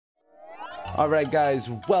Alright guys,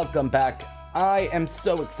 welcome back. I am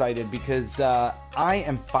so excited because I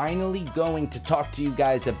am finally going to talk to you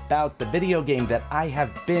guys about the video game that I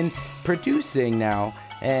have been producing now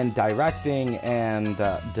and directing and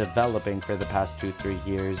developing for the past 2-3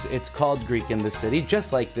 years. It's called Greek in the City,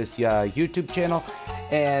 just like this YouTube channel,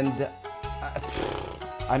 and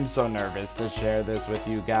I'm so nervous to share this with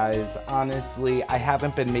you guys. Honestly, I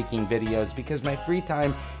haven't been making videos because my free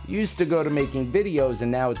time used to go to making videos and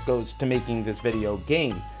now it goes to making this video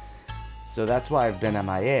game. So that's why I've been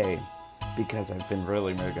MIA, because I've been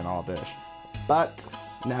really making all this. But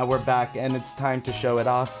now we're back and it's time to show it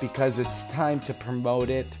off because it's time to promote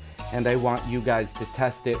it, and I want you guys to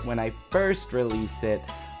test it when I first release it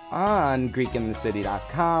on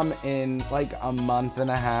GreekInTheCity.com in like a month and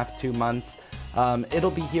a half, 2 months.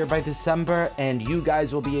 It'll be here by December, and you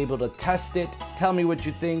guys will be able to test it, tell me what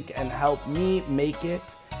you think, and help me make it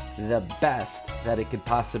the best that it could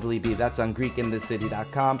possibly be. That's on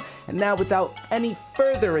GreekInTheCity.com. And now, without any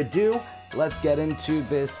further ado, let's get into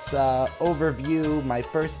this overview, my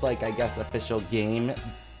first, I guess, official game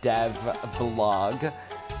dev vlog.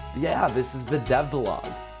 Yeah, this is the dev vlog.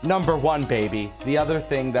 Number 1, baby. The other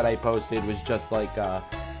thing that I posted was just like a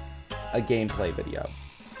gameplay video.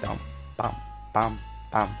 Bum, bum, bum,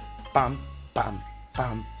 bum, bum, bum,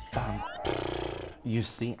 bum, bum. You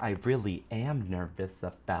see, I really am nervous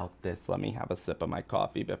about this. Let me have a sip of my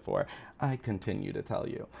coffee before I continue to tell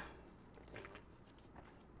you.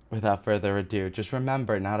 Without further ado, just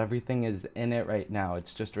remember, not everything is in it right now.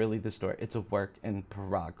 It's just really the story. It's a work in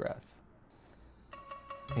progress.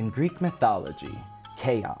 In Greek mythology,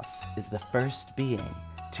 chaos is the first being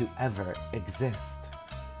to ever exist.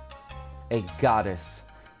 A goddess,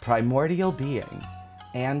 primordial being,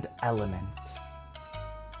 and element.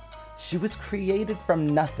 She was created from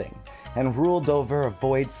nothing and ruled over a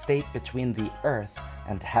void state between the earth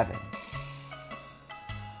and heaven.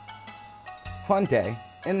 One day,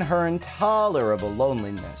 in her intolerable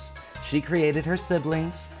loneliness, she created her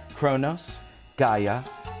siblings, Kronos, Gaia,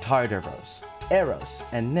 Tartaros, Eros,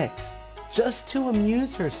 and Nyx, just to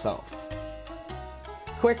amuse herself.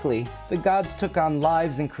 Quickly, the gods took on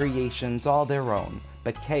lives and creations all their own,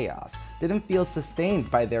 but chaos didn't feel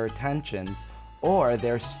sustained by their attentions or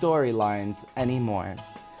their storylines anymore.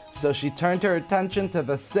 So she turned her attention to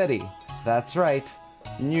the city. That's right,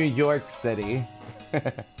 New York City.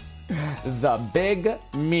 The Big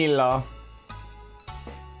Milo.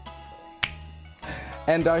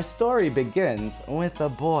 And our story begins with a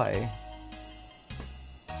boy.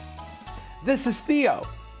 This is Theo.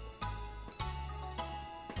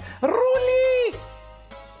 Ruli!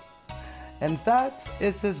 And that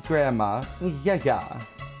is his grandma, Yiayia.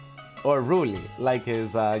 Or Ruli, like his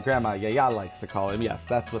grandma Yiayia likes to call him. Yes,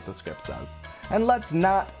 that's what the script says. And let's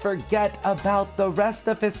not forget about the rest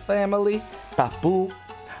of his family. Papu,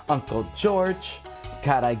 Uncle George,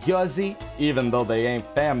 Karagiozis, even though they ain't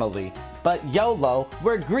family. But YOLO,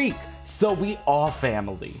 we're Greek, so we all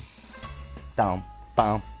family. Bum,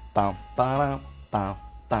 bum, bum, bum, bum,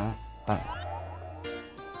 bum, bum.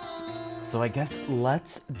 So I guess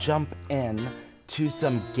let's jump in to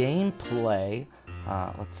some gameplay.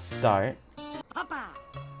 Let's start. Papa.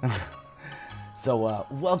 So,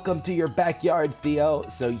 welcome to your backyard, Theo.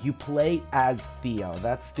 So you play as Theo.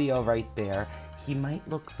 That's Theo right there. He might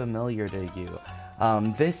look familiar to you.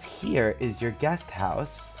 This here is your guest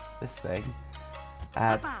house. This thing.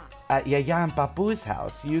 At Yiayia and Papu's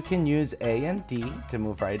house. You can use A and D to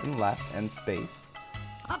move right and left, and space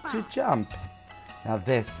to jump. Now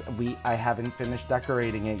this, I haven't finished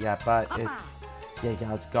decorating it yet, but it's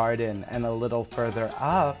Yiayia's garden, and a little further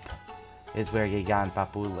up is where Yiayia and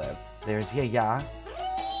Papu live. There's Yiayia.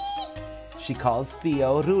 She calls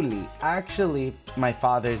Theo Ruli. Actually, my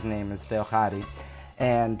father's name is Theo,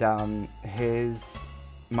 and his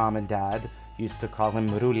mom and dad used to call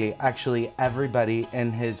him Ruli. Actually, everybody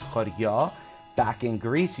in his choryo back in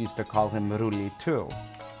Greece used to call him Ruli too.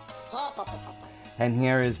 And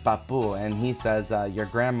here is Papu, and he says, your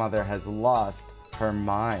grandmother has lost her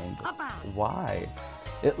mind. Why?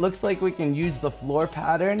 It looks like we can use the floor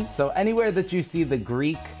pattern. So anywhere that you see the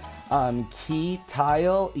Greek key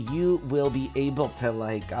tile, you will be able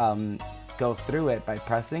to go through it by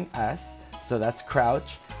pressing S. So that's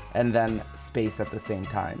crouch, and then space at the same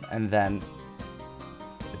time. And then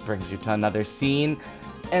it brings you to another scene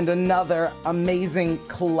and another amazing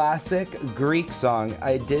classic Greek song.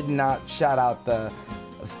 I did not shout out the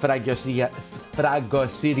Karagiozis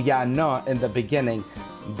in the beginning,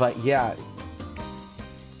 but yeah,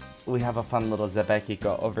 we have a fun little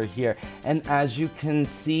Zebekiko over here. And as you can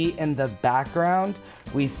see in the background,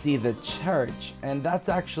 we see the church, and that's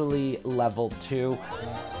actually level 2.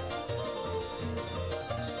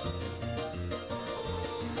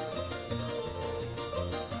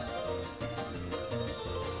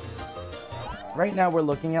 right now we're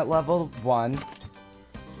looking at level 1,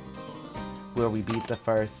 where we beat the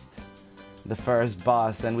first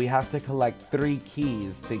boss, and we have to collect 3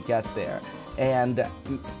 keys to get there. And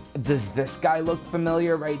does this guy look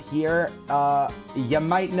familiar right here? You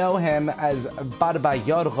might know him as Barba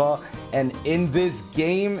Yorgo, and in this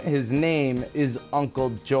game, his name is Uncle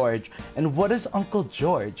George. And what does Uncle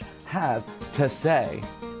George have to say?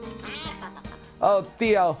 Oh,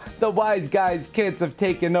 Theo, the wise guy's kids have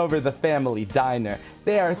taken over the family diner.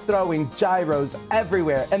 They are throwing gyros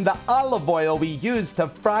everywhere, and the olive oil we use to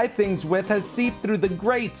fry things with has seeped through the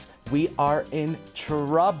grates. We are in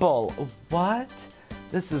trouble. What?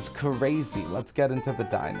 This is crazy. Let's get into the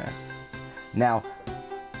diner. Now,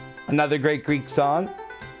 another great Greek song,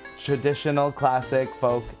 traditional classic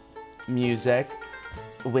folk music,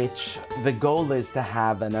 which the goal is to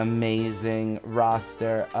have an amazing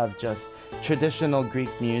roster of just traditional Greek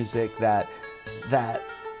music that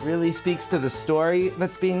really speaks to the story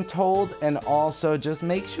that's being told, and also just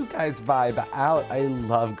makes you guys vibe out. I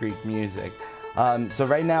love Greek music. So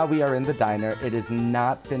right now we are in the diner. It is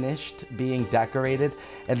not finished being decorated,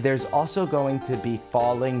 and there's also going to be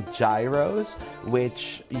falling gyros,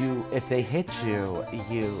 which if they hit you,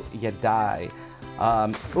 you die.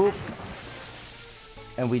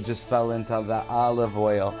 Oops. And we just fell into the olive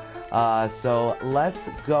oil. So let's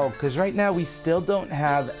go, because right now we still don't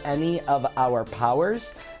have any of our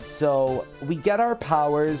powers. So we get our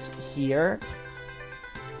powers here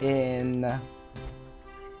in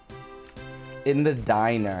the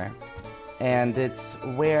diner, and it's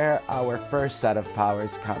where our first set of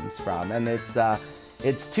powers comes from. And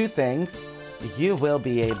it's 2 things. You will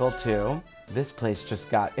be able to, this place just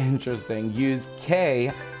got interesting, use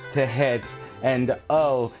K to hit and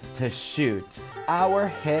O to shoot. Our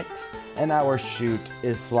hit and our shoot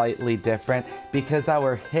is slightly different, because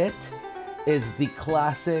our hit is the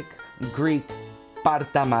classic Greek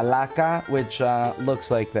parta malaka, which looks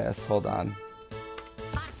like this. Hold on.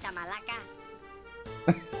 Parta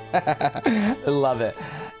I love it.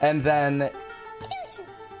 And then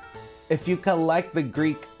if you collect the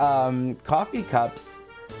Greek coffee cups,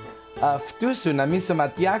 Ftusu na misa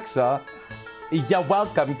matiakso, you're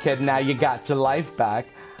welcome, kid. Now you got your life back.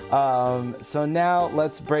 So now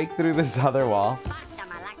let's break through this other wall.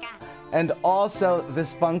 And also,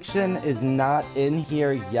 this function is not in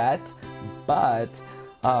here yet, but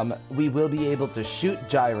we will be able to shoot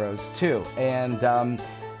gyros too. And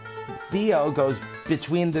Theo goes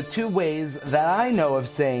between the 2 ways that I know of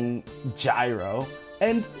saying gyro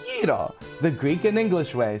and gyro, the Greek and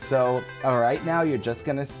English way. So right now you're just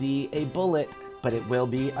gonna see a bullet, but it will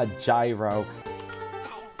be a gyro.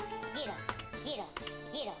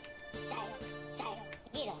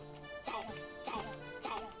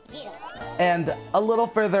 And a little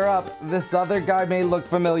further up, this other guy may look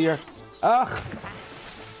familiar. Ugh!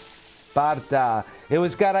 Sparta. It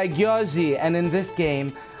was Karagiozis, and in this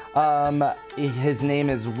game, his name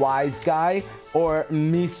is Wise Guy, or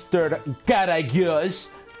Mr. Karagios.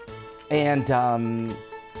 And,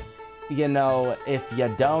 you know, if you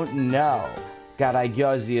don't know,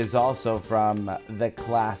 Karagiozis is also from the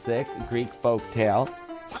classic Greek folktale.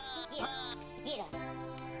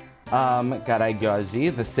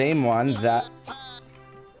 Karagiozis, the same one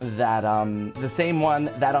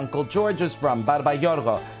that Uncle George is from, Barba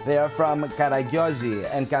Yorgo. They are from Karagiozis,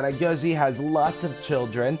 and Karagiozis has lots of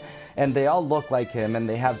children, and they all look like him, and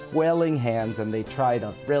they have flailing hands, and they try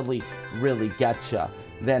to really, really get you.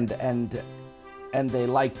 And they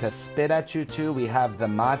like to spit at you too. We have the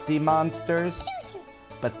Mati monsters,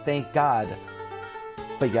 but thank God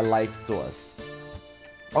for your life source.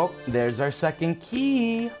 Oh, there's our second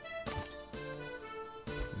key.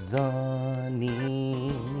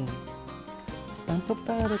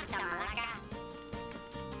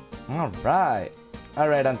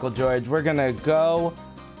 Alright, Uncle George, we're gonna go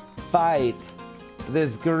fight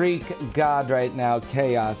this Greek god right now,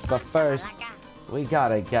 Chaos. But first, we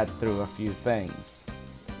gotta get through a few things.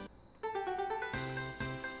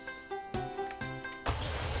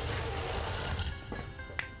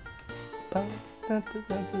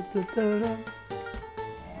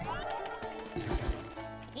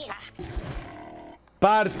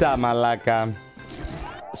 Parta malaka.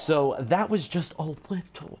 So that was just a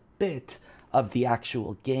little bit of the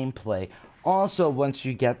actual gameplay. Also, once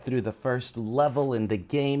you get through the first level in the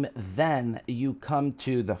game, then you come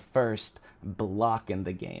to the first block in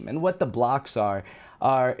the game. And what the blocks are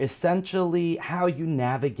essentially how you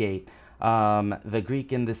navigate the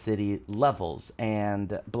Greek in the City levels.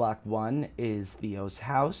 And block 1 is Theo's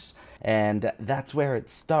house, and that's where it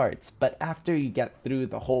starts. But after you get through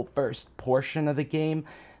the whole first portion of the game,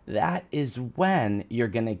 that is when you're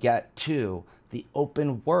gonna get to the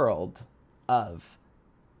open world of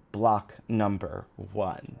block number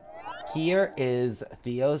 1. Here is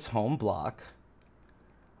Theo's home block.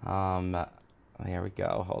 There we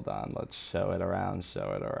go. Hold on. Let's show it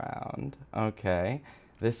around. Okay.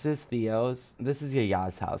 This is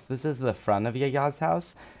Yiayia's house. This is the front of Yiayia's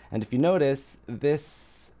house. And if you notice,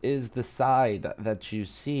 this is the side that you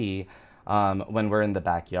see when we're in the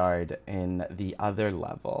backyard in the other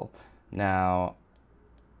level. Now,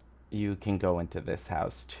 you can go into this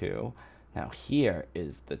house too. Now, here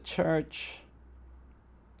is the church.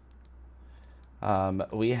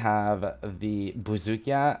 We have the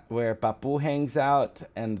buzukia, where Papu hangs out,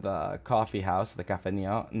 and the coffee house, the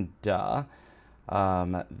cafeño, duh.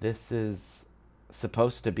 This is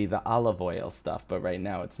supposed to be the olive oil stuff, but right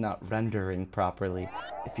now it's not rendering properly.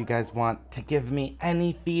 If you guys want to give me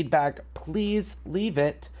any feedback, please leave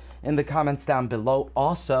it in the comments down below.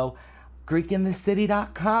 Also,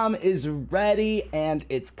 GreekInTheCity.com is ready, and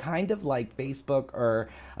it's kind of like Facebook or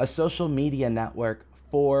a social media network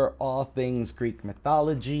for all things Greek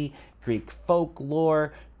mythology, Greek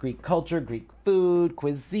folklore, Greek culture, Greek food,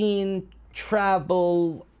 cuisine,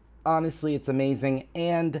 travel. Honestly, it's amazing.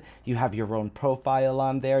 And you have your own profile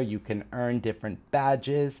on there. You can earn different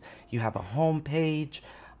badges. You have a homepage.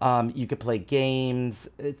 You could play games.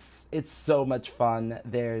 It's so much fun.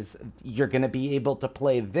 You're gonna be able to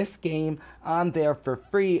play this game on there for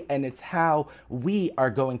free, and it's how we are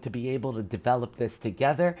going to be able to develop this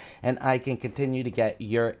together, and I can continue to get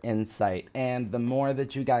your insight. And the more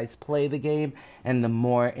that you guys play the game, and the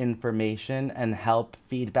more information and help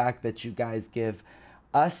feedback that you guys give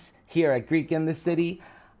us here at Greek in the City,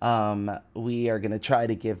 we are going to try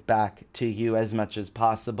to give back to you as much as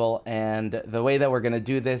possible. And the way that we're going to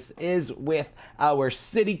do this is with our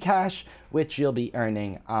City Cash, which you'll be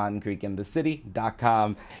earning on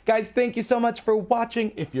GreekInTheCity.com. Guys, thank you so much for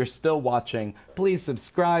watching. If you're still watching, please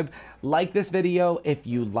subscribe. Like this video if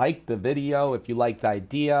you like the video, if you like the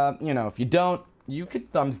idea. You know, if you don't, you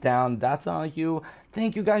could thumbs down. That's on you.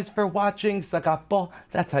 Thank you guys for watching. Sakapo.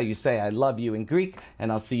 That's how you say I love you in Greek.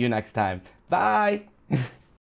 And I'll see you next time. Bye.